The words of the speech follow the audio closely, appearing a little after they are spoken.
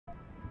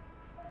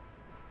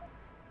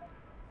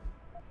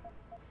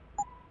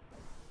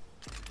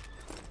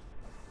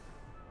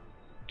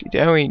Det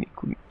er jo egentlig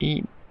kun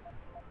én.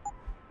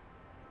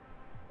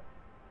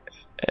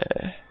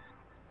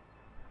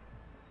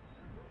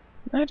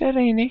 Nej, det er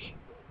det egentlig ikke.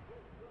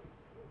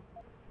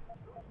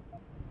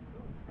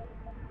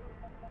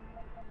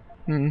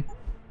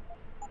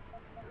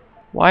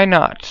 Why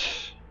not?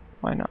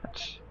 Why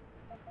not?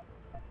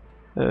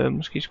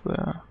 Måske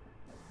skulle jeg...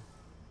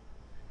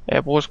 Ja,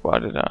 jeg bruger sgu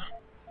bare det der.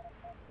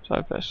 Så er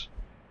jeg plads.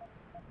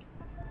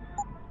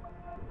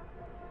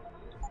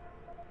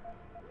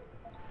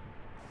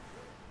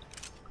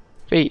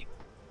 Fe.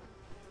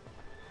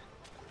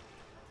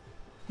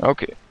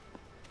 Okay.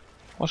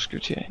 Hvor skal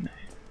vi til herhen?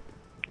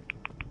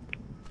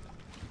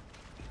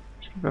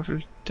 Skal vi i hvert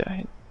fald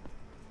derhen.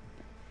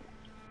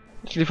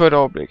 Jeg skal lige få et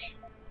overblik.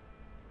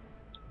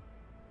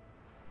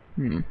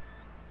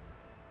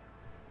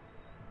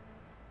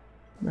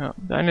 Ja,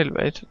 der er en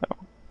elevator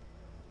der.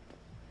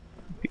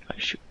 I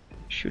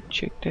should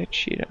check that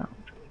shit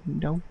out.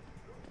 No.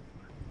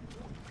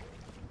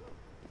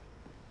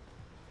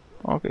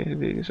 Okay, det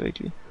virker så ikke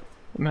lige.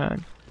 Hvem er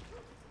han?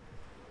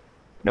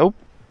 Nope.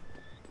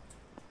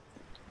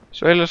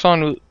 Så ellers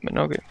sådan ud, men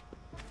okay.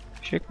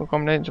 Hvis jeg ikke må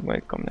komme derind, så må jeg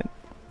ikke komme derind.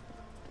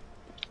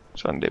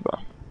 Sådan det er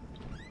bare.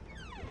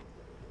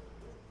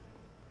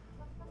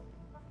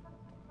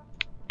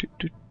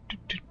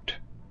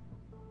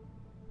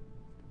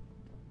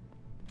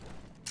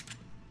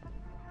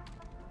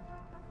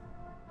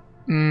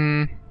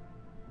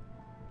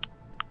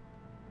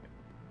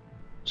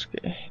 Skal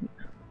jeg hen?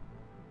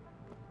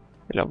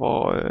 Eller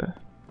hvor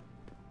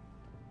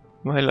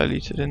må hellere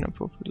lige tage den her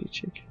på for lige at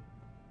tjekke.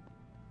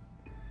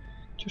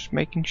 Just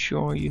making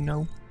sure you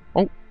know.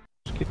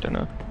 Skete der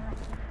noget?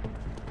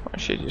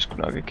 Shit, jeg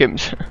skulle nok have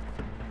gemt.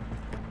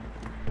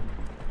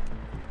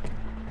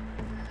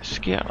 Hvad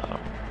sker der?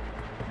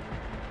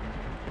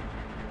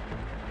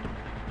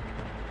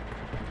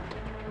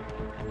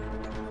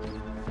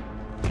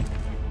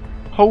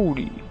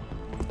 Holy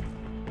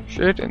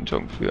shit, en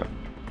tung fyr.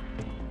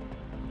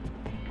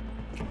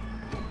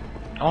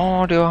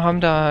 Det var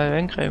ham der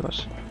angreb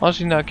os.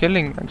 Også en der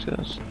kælling langs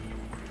os.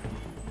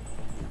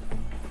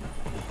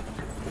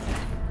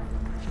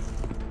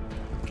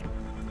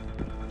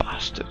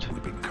 Bastard.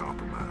 We've been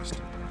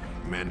compromised.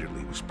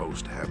 Manderley was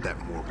supposed to have that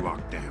morgue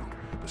locked down,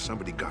 but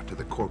somebody got to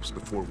the corpse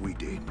before we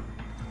did.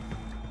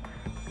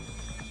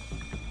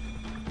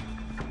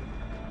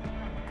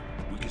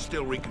 We can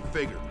still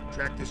reconfigure.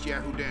 Track this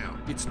Yahoo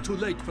down. It's too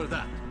late for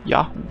that.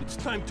 Yahoo. It's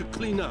time to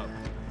clean up.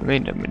 Hvad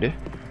mener du med det?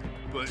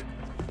 But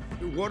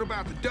what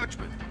about the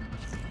Dutchman?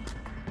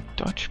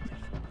 Dutchman?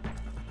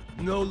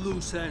 No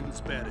loose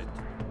ends, Barrett.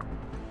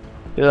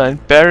 Det hedder en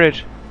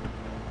Barrett.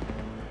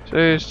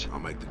 Seriøst? I'll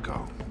make the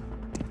call.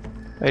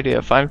 Hvad er det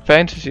her? Final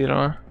Fantasy eller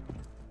hvad?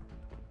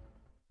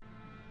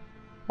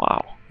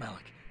 Wow.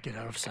 Malik, get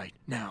out of sight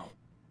now.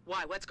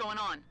 Why? What's going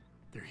on?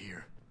 They're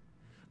here.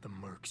 The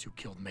mercs who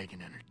killed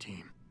Megan and her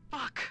team.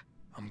 Fuck.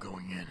 I'm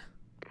going in.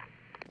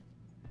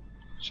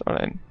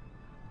 Sådan.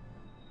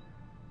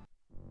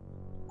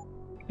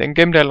 Den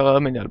gemte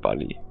allerede, men jeg vil bare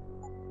lige.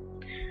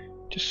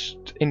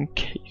 Just in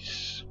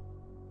case.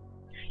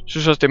 Jeg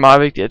synes også det er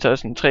meget vigtigt at tage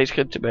sådan 3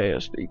 skridt tilbage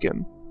og spille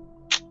igennem.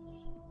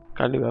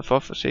 Kan aldrig være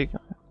for sikker.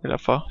 Eller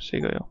for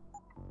sikker jo.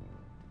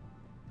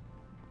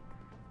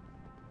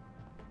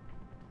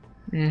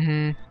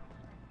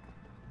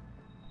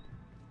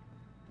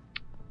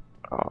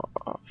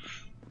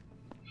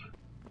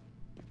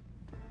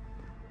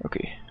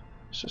 Okay,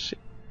 så se.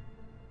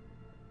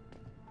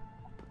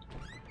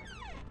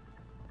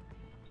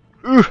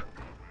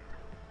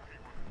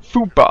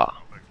 Fubar.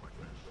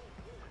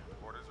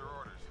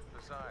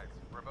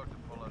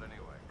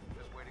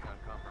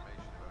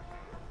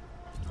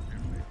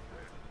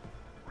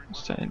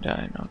 Så er der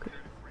en, okay.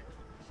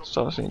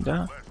 Så er der en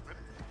der.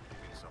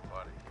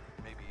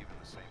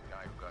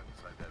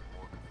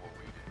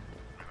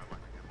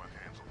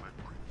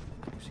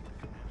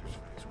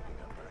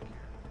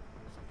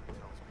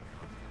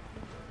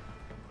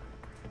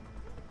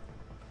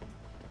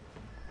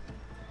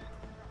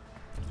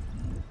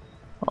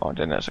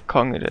 Den er så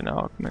konge, den her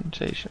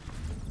augmentation.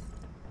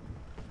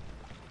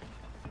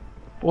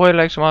 Bruger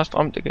heller ikke så meget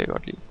strøm, det kan jeg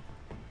godt lide.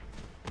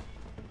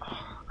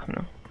 Kom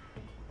nu.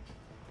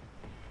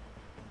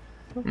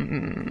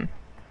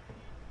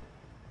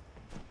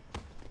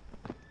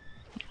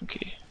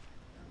 Okay.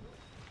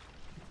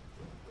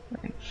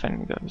 Hvad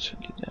fanden gør vi så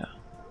lige der?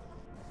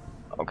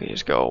 Okay, jeg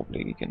skal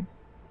overblikke igen.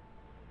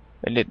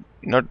 Men lidt,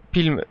 når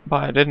pilen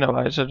bare den her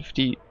vej, så er det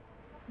fordi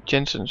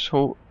Jensens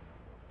hoved.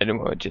 Ja, det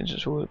må være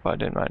Jensens hoved bare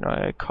den vej, når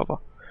jeg ikke hopper.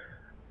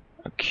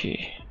 Okay.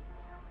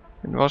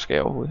 Men hvor skal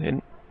jeg overhovedet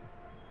hen?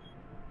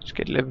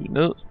 Skal det level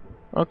ned?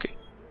 Okay.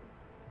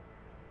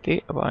 Det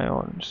er bare i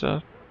orden, så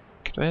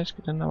kan det være, jeg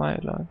skal den her vej,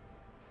 eller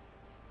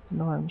den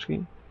her vej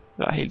måske.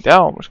 Eller helt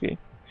derovre måske.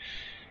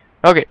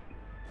 Okay.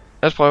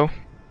 Lad os prøve.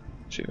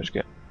 Se hvad der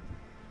sker.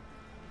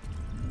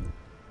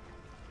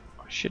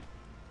 Shit.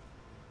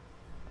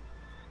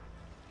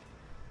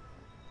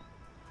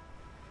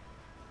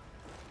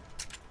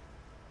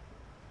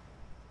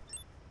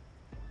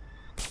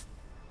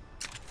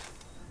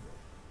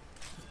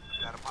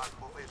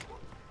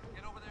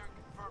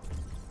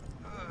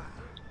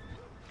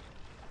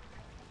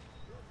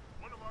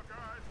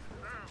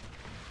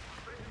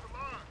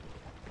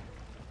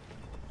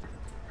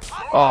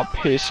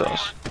 Pisse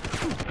os.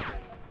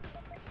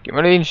 Giv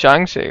mig lige en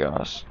chance, ikke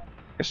også?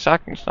 Jeg kan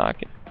sagtens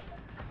snakke.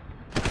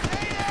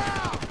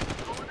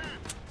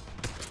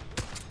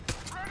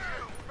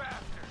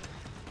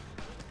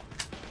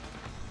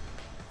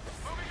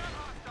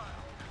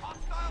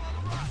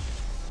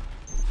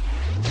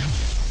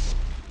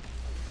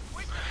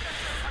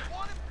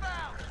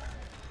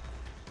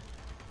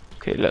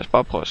 Okay, lad os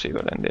bare prøve at se,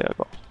 hvordan det her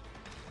går.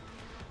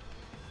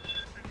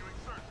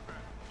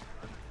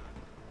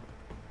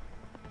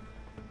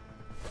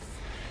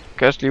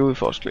 Kan jeg lige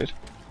udforske lidt?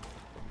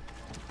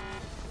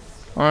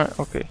 Nej,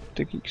 okay,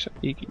 det gik så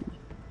ikke lige.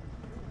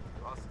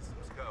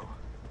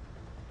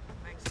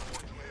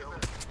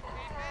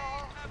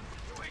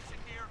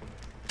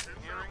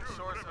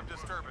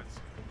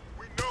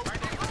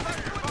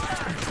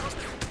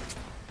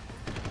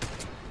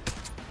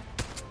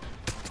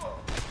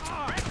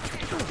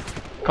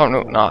 Kom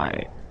nu,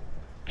 nej.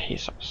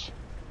 Pissos.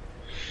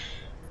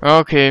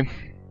 Okay.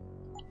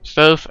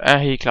 Stealth er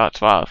helt klart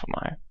svaret for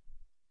mig.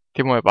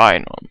 Det må jeg bare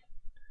indrømme.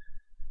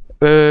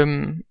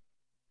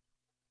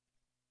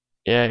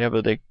 Ja, jeg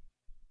ved det ikke.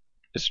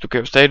 Altså, du kan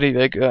jo stadig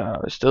ikke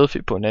gøre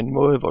stealthy på en anden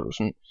måde, hvor du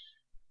sådan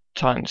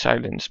tager en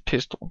silence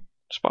pistol.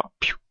 Så bare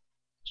piu.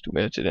 Hvis du er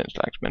med til den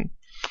slags, men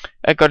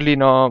jeg kan godt lide,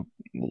 når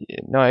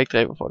jeg ikke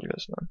dræber folk eller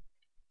sådan noget.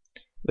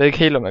 Jeg ved ikke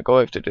helt, om jeg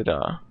går efter det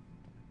der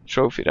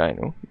trophy der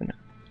endnu, men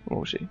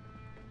må vi se.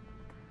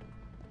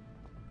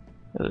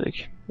 Jeg ved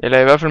ikke. Jeg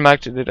lagde i hvert fald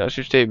mærke til det der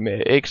system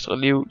med ekstra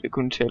liv. Det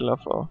kun tæller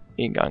for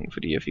en gang,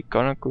 fordi jeg fik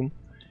godt nok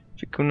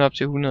kun op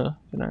til 100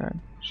 den her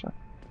gang. Så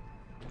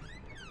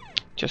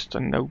just a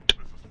note.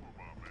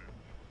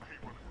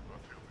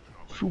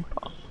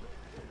 Super.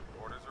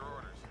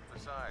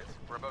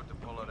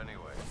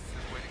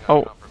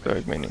 Det var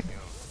ikke meningen.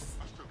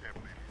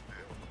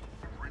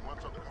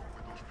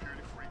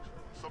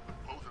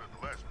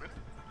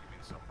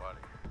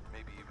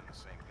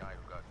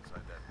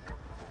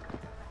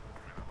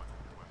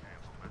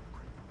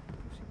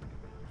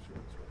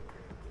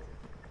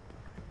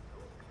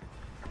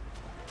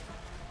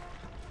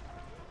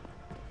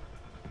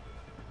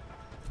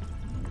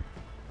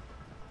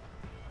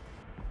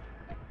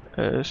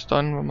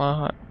 Stun, hvor meget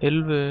har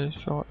 11,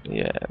 14,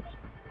 ja,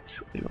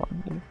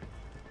 11,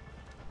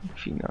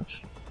 fint nok.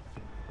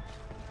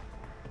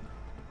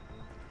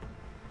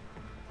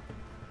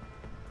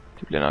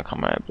 Det bliver nok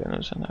ham, jeg bliver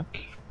nødt til nok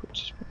på et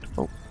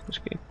tidspunkt.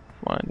 Måske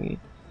må jeg lige.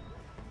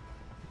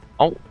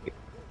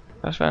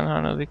 Lad os være, han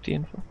har noget vigtigt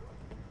info.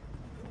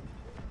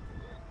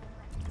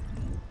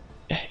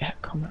 Ja,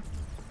 kom her.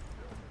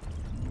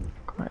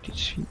 Kom her, dit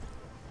svin.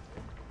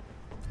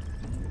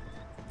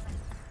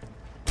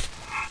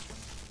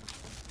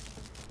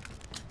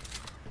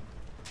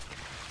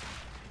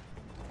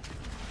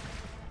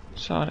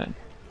 Sådan.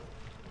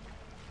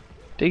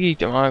 Det gik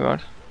da meget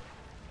godt.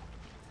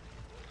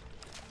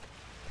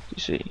 Vi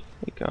se,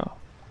 det gør.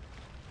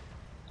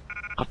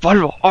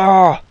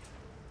 Revolver!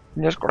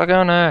 Men jeg skulle da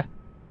gerne have.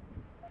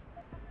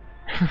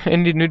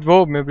 Endelig et nyt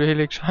våben, jeg bliver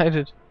helt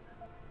excited.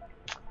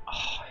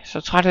 Jeg er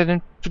så træt af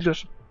den fylder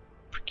så.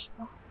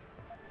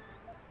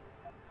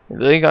 Jeg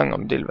ved ikke engang,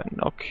 om det vil være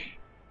nok.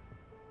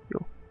 Jo.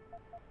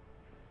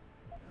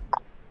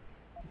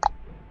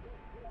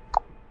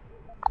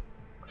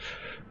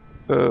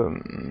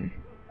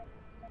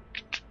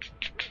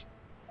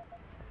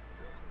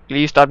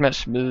 Lige starte med at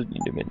smide den i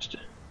det mindste.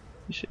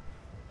 Vi ser.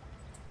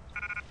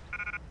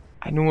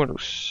 Ej, nu må du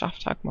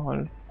safthak med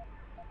holde.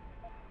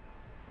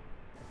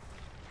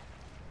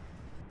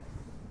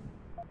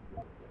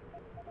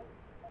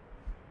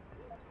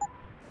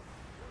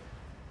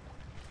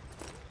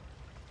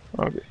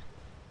 Okay.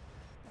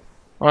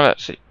 Og lad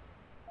os se.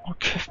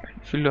 Kæft,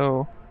 man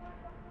fylder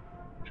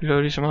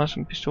jo lige så meget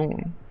som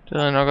pistolen. Det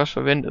havde jeg nok også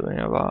forventet, men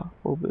jeg bare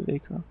håbede det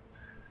ikke var.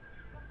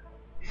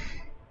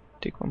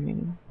 Det kom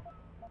meningen.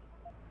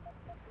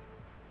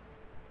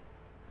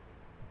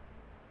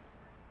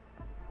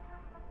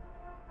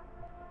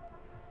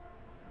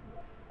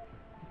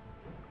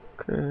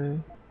 Okay.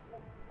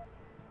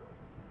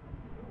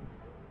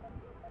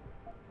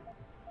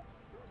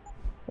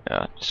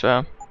 Ja,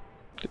 desværre.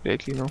 Det bliver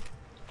ikke lige nu.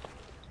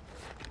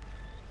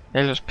 Jeg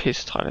er ellers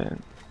pisse træt af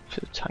den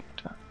fede tank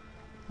der.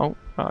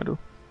 Hvad er du?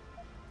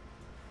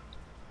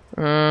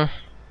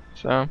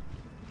 Så.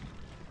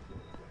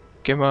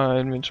 Gemmer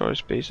inventory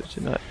space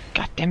til noget.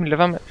 Goddammit, lad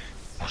være med.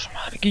 Hvor så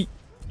meget energi.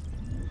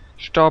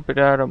 Stop it,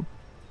 Adam.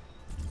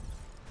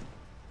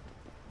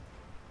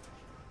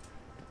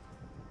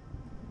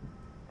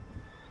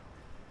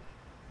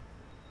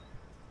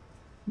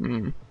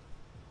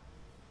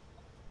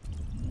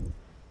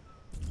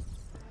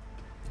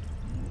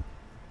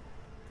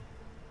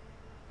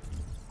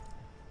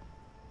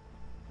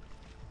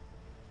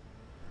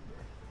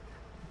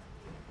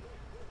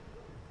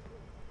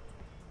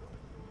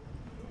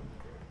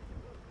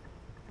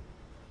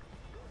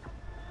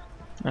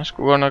 Jeg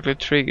skulle godt nok lidt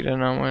tricky den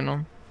her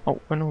måde.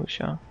 Hvad nu hvis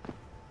jeg...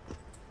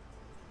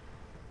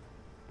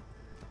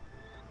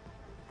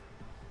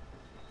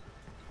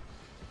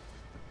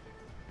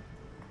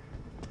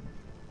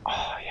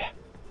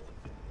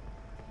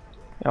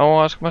 Ja. Jeg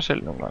overrasker mig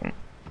selv nogle gange.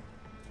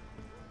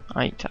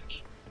 Nej tak.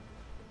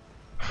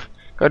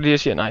 Godt lige at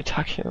sige nej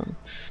tak.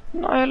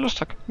 Nej ellers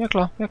tak. Jeg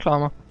klarer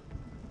mig.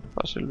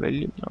 Bare selv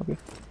vælge, men okay.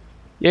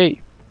 Yay.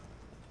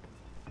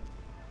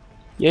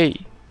 Yay.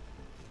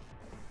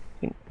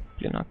 Den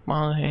bliver nok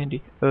meget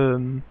handy.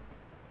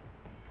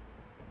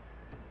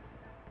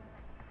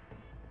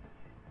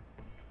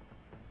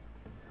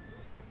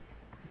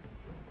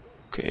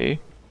 Okay.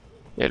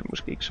 Jeg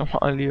måske ikke så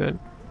meget alligevel.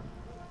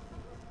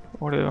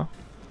 Whatever.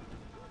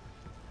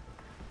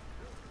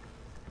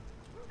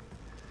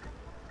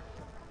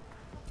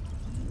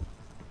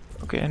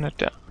 Okay, han er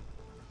der.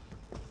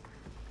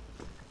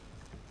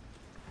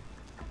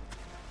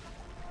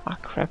 Ah,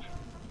 crap.